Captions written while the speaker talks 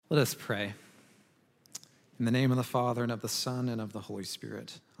Let us pray. In the name of the Father, and of the Son, and of the Holy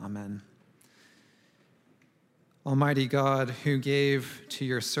Spirit. Amen. Almighty God, who gave to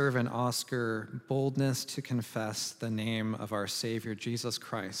your servant Oscar boldness to confess the name of our Savior Jesus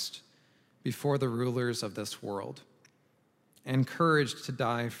Christ before the rulers of this world, and courage to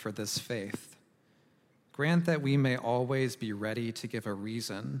die for this faith, grant that we may always be ready to give a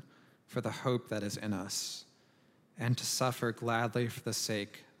reason for the hope that is in us, and to suffer gladly for the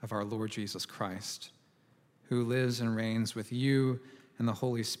sake of our Lord Jesus Christ, who lives and reigns with you and the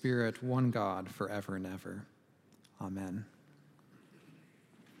Holy Spirit, one God, forever and ever. Amen.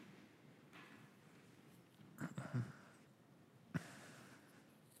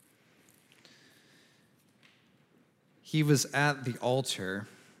 He was at the altar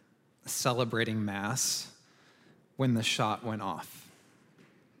celebrating Mass when the shot went off.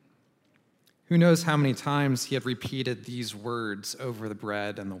 Who knows how many times he had repeated these words over the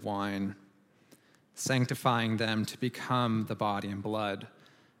bread and the wine, sanctifying them to become the body and blood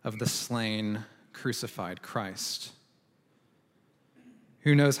of the slain, crucified Christ.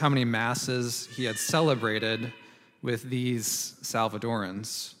 Who knows how many Masses he had celebrated with these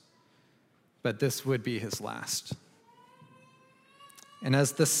Salvadorans, but this would be his last. And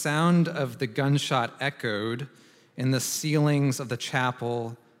as the sound of the gunshot echoed in the ceilings of the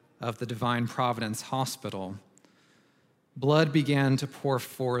chapel of the Divine Providence Hospital, blood began to pour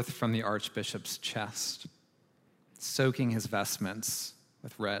forth from the Archbishop's chest, soaking his vestments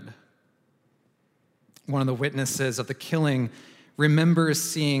with red. One of the witnesses of the killing remembers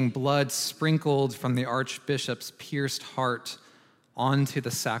seeing blood sprinkled from the Archbishop's pierced heart onto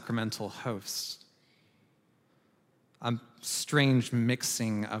the sacramental host. A strange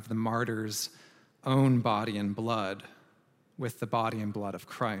mixing of the martyr's own body and blood with the body and blood of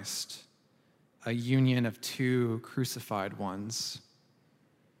Christ, a union of two crucified ones.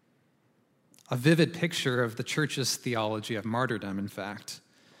 A vivid picture of the Church's theology of martyrdom, in fact.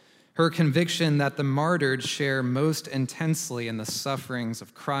 Her conviction that the martyred share most intensely in the sufferings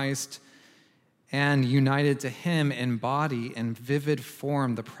of Christ and, united to him, embody in vivid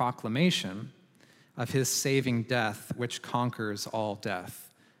form the proclamation of his saving death, which conquers all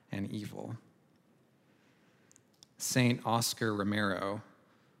death and evil. Saint Oscar Romero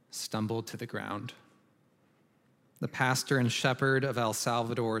stumbled to the ground. The pastor and shepherd of El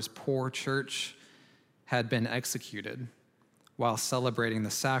Salvador's poor church had been executed while celebrating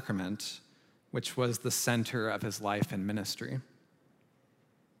the sacrament, which was the center of his life and ministry.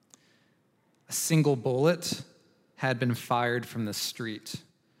 A single bullet had been fired from the street,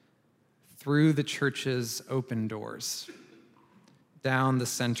 through the church's open doors, down the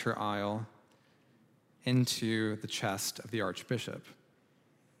center aisle, into the chest of the Archbishop.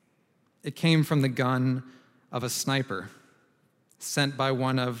 It came from the gun of a sniper sent by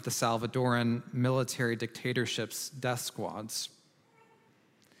one of the Salvadoran military dictatorship's death squads.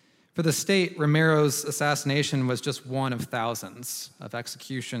 For the state, Romero's assassination was just one of thousands of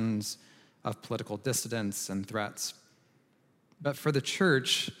executions of political dissidents and threats. But for the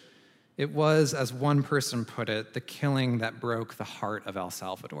Church, it was, as one person put it, the killing that broke the heart of El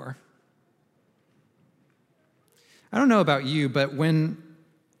Salvador. I don't know about you, but when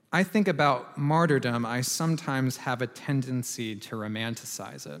I think about martyrdom, I sometimes have a tendency to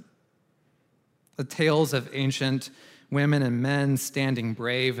romanticize it. The tales of ancient women and men standing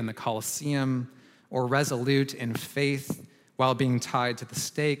brave in the Colosseum or resolute in faith while being tied to the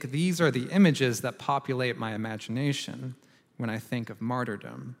stake, these are the images that populate my imagination when I think of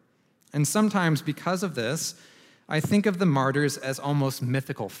martyrdom. And sometimes because of this, I think of the martyrs as almost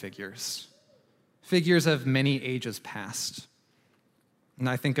mythical figures of many ages past. And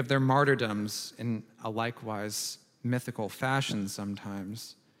I think of their martyrdoms in a likewise mythical fashion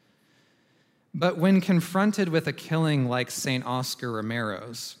sometimes. But when confronted with a killing like St. Oscar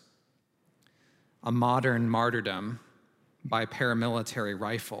Romero's, a modern martyrdom by paramilitary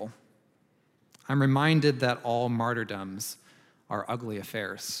rifle, I'm reminded that all martyrdoms are ugly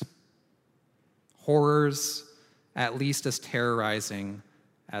affairs, horrors at least as terrorizing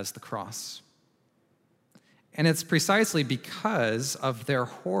as the cross. And it's precisely because of their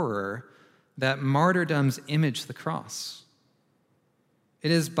horror that martyrdoms image the cross. It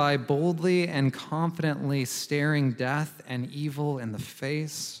is by boldly and confidently staring death and evil in the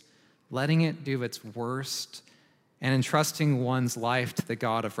face, letting it do its worst, and entrusting one's life to the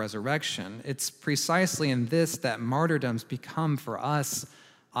God of resurrection. It's precisely in this that martyrdoms become for us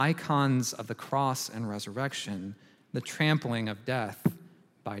icons of the cross and resurrection, the trampling of death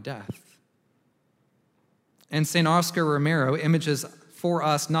by death. And St. Oscar Romero images for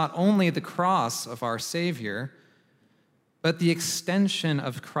us not only the cross of our Savior, but the extension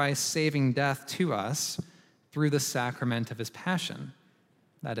of Christ's saving death to us through the sacrament of his passion,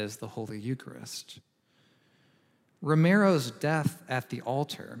 that is, the Holy Eucharist. Romero's death at the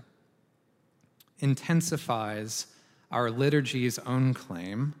altar intensifies our liturgy's own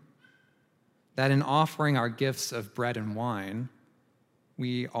claim that in offering our gifts of bread and wine,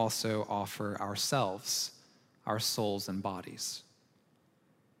 we also offer ourselves, our souls and bodies.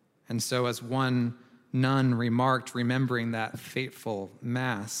 And so, as one nun remarked, remembering that fateful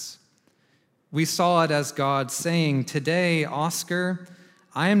Mass, we saw it as God saying, "Today, Oscar,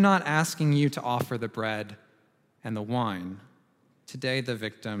 I am not asking you to offer the bread and the wine. Today, the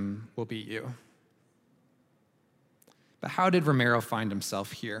victim will be you." But how did Romero find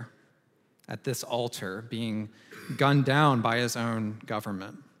himself here, at this altar, being gunned down by his own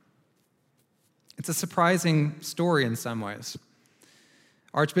government? It's a surprising story in some ways.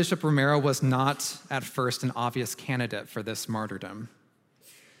 Archbishop Romero was not at first an obvious candidate for this martyrdom.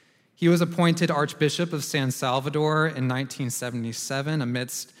 He was appointed Archbishop of San Salvador in 1977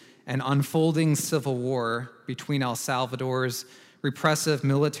 amidst an unfolding civil war between El Salvador's repressive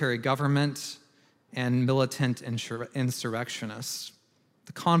military government and militant insurrectionists.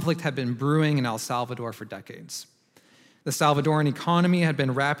 The conflict had been brewing in El Salvador for decades. The Salvadoran economy had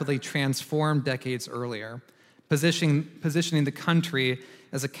been rapidly transformed decades earlier, positioning the country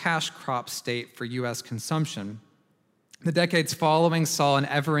as a cash crop state for U.S. consumption. The decades following saw an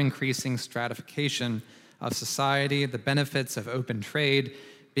ever-increasing stratification of society, the benefits of open trade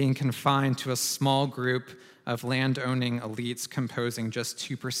being confined to a small group of land-owning elites composing just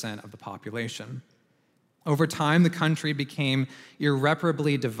 2% of the population. Over time, the country became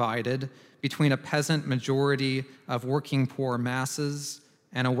irreparably divided between a peasant majority of working poor masses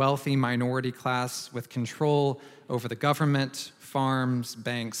and a wealthy minority class with control over the government, farms,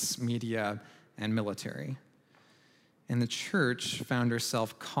 banks, media, and military. And the church found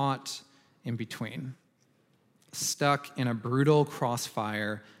herself caught in between, stuck in a brutal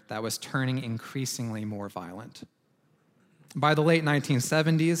crossfire that was turning increasingly more violent. By the late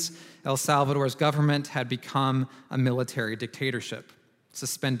 1970s, El Salvador's government had become a military dictatorship,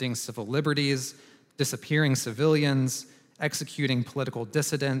 suspending civil liberties, disappearing civilians, executing political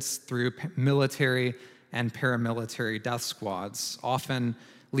dissidents through military and paramilitary death squads, often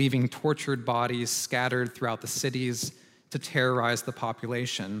leaving tortured bodies scattered throughout the cities to terrorize the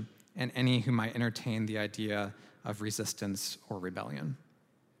population and any who might entertain the idea of resistance or rebellion.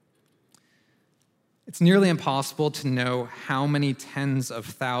 It's nearly impossible to know how many tens of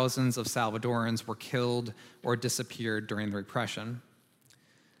thousands of Salvadorans were killed or disappeared during the repression.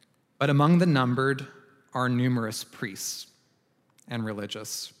 But among the numbered are numerous priests and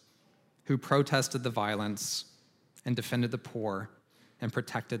religious who protested the violence and defended the poor and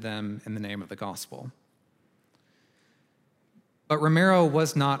protected them in the name of the gospel. But Romero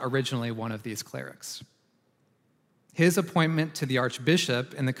was not originally one of these clerics. His appointment to the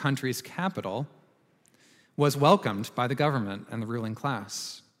archbishop in the country's capital was welcomed by the government and the ruling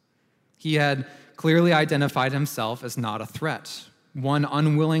class. He had clearly identified himself as not a threat, one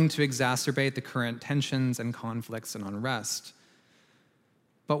unwilling to exacerbate the current tensions and conflicts and unrest.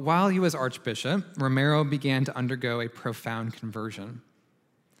 But while he was archbishop, Romero began to undergo a profound conversion,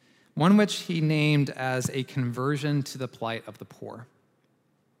 one which he named as a conversion to the plight of the poor.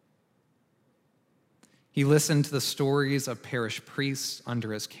 He listened to the stories of parish priests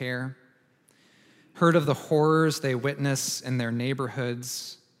under his care, heard of the horrors they witness in their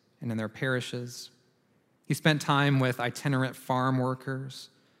neighborhoods and in their parishes. He spent time with itinerant farm workers,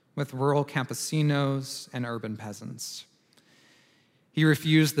 with rural campesinos and urban peasants. He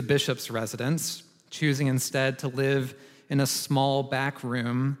refused the bishop's residence, choosing instead to live in a small back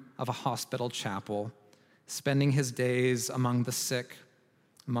room of a hospital chapel, spending his days among the sick,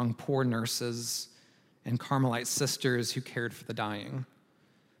 among poor nurses, and Carmelite sisters who cared for the dying.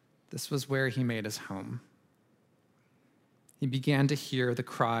 This was where he made his home. He began to hear the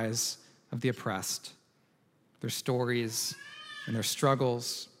cries of the oppressed, their stories and their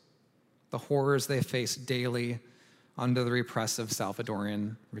struggles, the horrors they faced daily under the repressive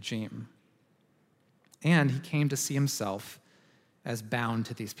Salvadoran regime. And he came to see himself as bound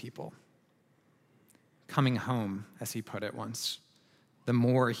to these people, coming home, as he put it once, the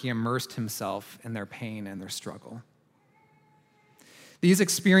more he immersed himself in their pain and their struggle. These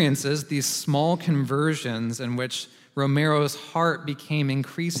experiences, these small conversions in which Romero's heart became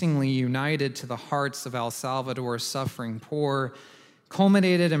increasingly united to the hearts of El Salvador's suffering poor,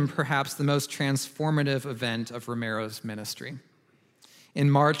 culminated in perhaps the most transformative event of Romero's ministry. In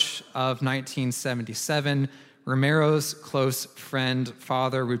March of 1977, Romero's close friend,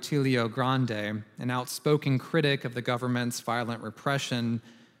 Father Rutilio Grande, an outspoken critic of the government's violent repression,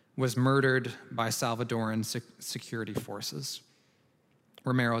 was murdered by Salvadoran security forces.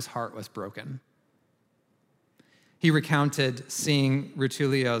 Romero's heart was broken. He recounted seeing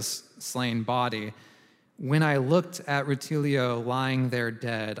Rutilio's slain body. When I looked at Rutilio lying there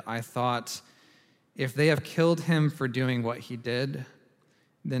dead, I thought, if they have killed him for doing what he did,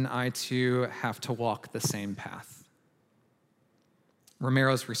 then I too have to walk the same path.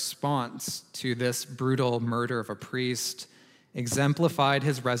 Romero's response to this brutal murder of a priest exemplified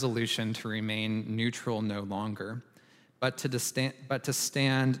his resolution to remain neutral no longer, but to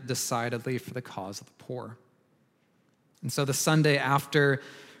stand decidedly for the cause of the poor. And so the Sunday after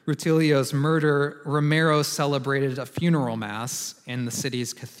Rutilio's murder, Romero celebrated a funeral mass in the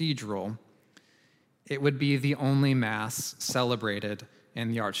city's cathedral. It would be the only mass celebrated in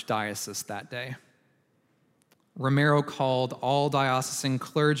the archdiocese that day. Romero called all diocesan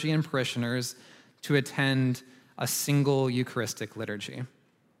clergy and parishioners to attend a single Eucharistic liturgy,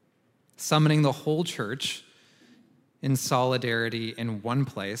 summoning the whole church in solidarity in one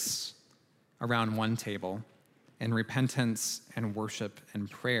place, around one table, in repentance and worship and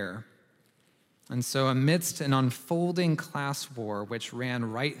prayer. And so amidst an unfolding class war which ran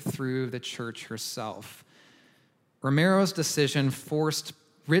right through the church herself, Romero's decision forced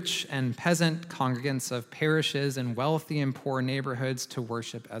rich and peasant congregants of parishes and wealthy and poor neighborhoods to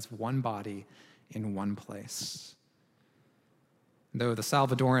worship as one body in one place. Though the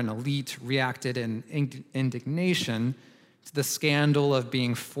Salvadoran elite reacted in indignation to the scandal of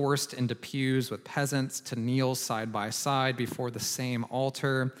being forced into pews with peasants to kneel side by side before the same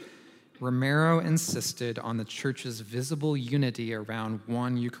altar, Romero insisted on the church's visible unity around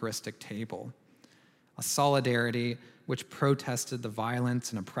one Eucharistic table, a solidarity which protested the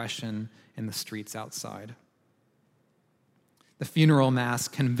violence and oppression in the streets outside. The funeral mass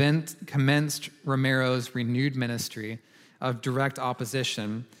commenced Romero's renewed ministry of direct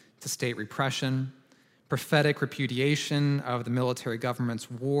opposition to state repression, prophetic repudiation of the military government's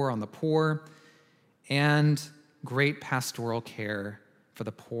war on the poor, and great pastoral care for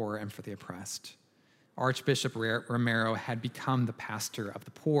the poor and for the oppressed. Archbishop Romero had become the pastor of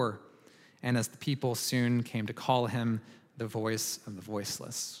the poor, and as the people soon came to call him, the voice of the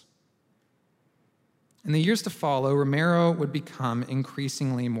voiceless. In the years to follow, Romero would become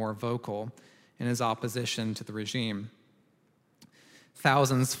increasingly more vocal in his opposition to the regime.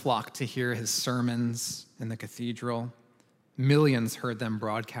 Thousands flocked to hear his sermons in the cathedral. Millions heard them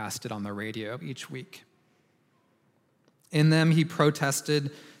broadcasted on the radio each week. In them, he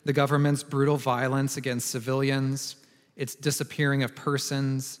protested the government's brutal violence against civilians, its disappearing of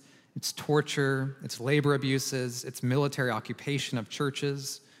persons, its torture, its labor abuses, its military occupation of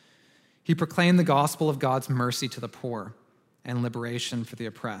churches. He proclaimed the gospel of God's mercy to the poor and liberation for the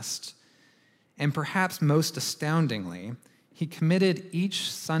oppressed. And perhaps most astoundingly, he committed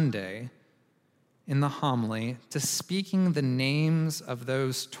each Sunday in the homily to speaking the names of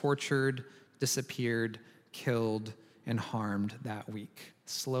those tortured, disappeared, killed, and harmed that week,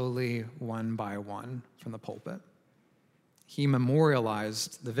 slowly, one by one, from the pulpit. He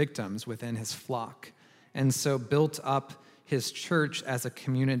memorialized the victims within his flock, and so built up his church as a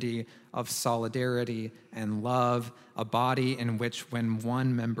community of solidarity and love, a body in which when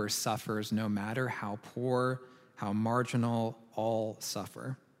one member suffers, no matter how poor, how marginal, all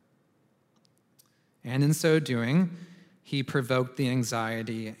suffer. And in so doing, he provoked the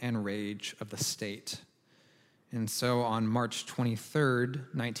anxiety and rage of the state. And so on March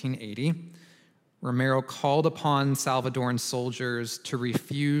 23rd, 1980, Romero called upon Salvadoran soldiers to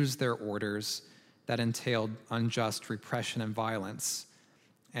refuse their orders that entailed unjust repression and violence,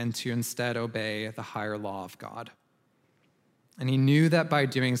 and to instead obey the higher law of God. And he knew that by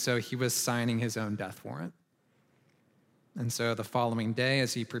doing so, he was signing his own death warrant. And so the following day,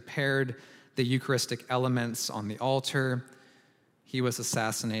 as he prepared the Eucharistic elements on the altar, he was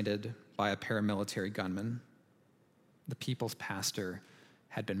assassinated by a paramilitary gunman. The people's pastor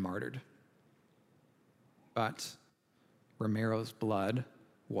had been martyred. But Romero's blood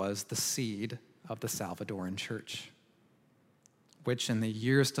was the seed of the Salvadoran church, which in the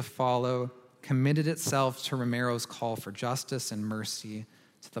years to follow committed itself to Romero's call for justice and mercy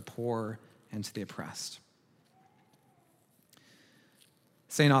to the poor and to the oppressed.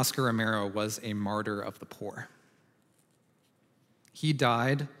 St. Oscar Romero was a martyr of the poor. He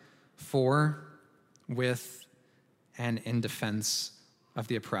died for, with, and in defense of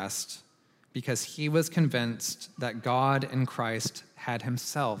the oppressed, because he was convinced that God in Christ had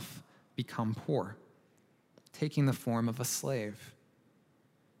himself become poor, taking the form of a slave.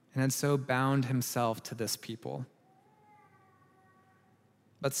 and had so bound himself to this people.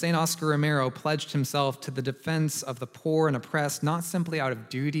 But St. Oscar Romero pledged himself to the defense of the poor and oppressed, not simply out of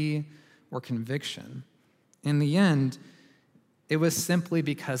duty or conviction. In the end, it was simply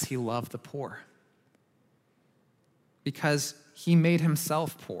because he loved the poor, because he made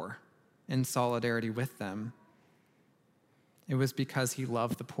himself poor in solidarity with them. It was because he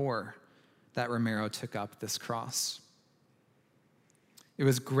loved the poor that Romero took up this cross. It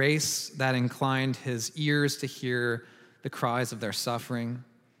was grace that inclined his ears to hear the cries of their suffering,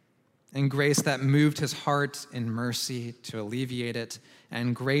 and grace that moved his heart in mercy to alleviate it,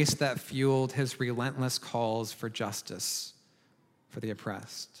 and grace that fueled his relentless calls for justice for the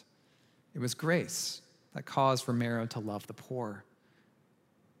oppressed. It was grace that caused Romero to love the poor,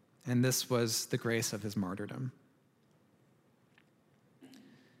 and this was the grace of his martyrdom.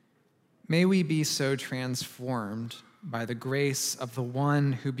 May we be so transformed by the grace of the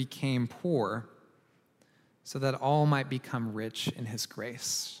one who became poor so that all might become rich in his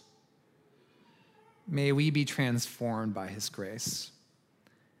grace. May we be transformed by his grace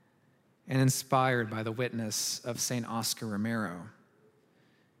and inspired by the witness of St. Oscar Romero,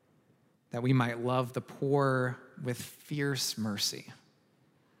 that we might love the poor with fierce mercy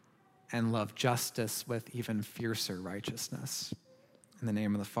and love justice with even fiercer righteousness. In the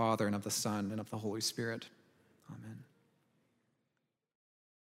name of the Father, and of the Son, and of the Holy Spirit. Amen.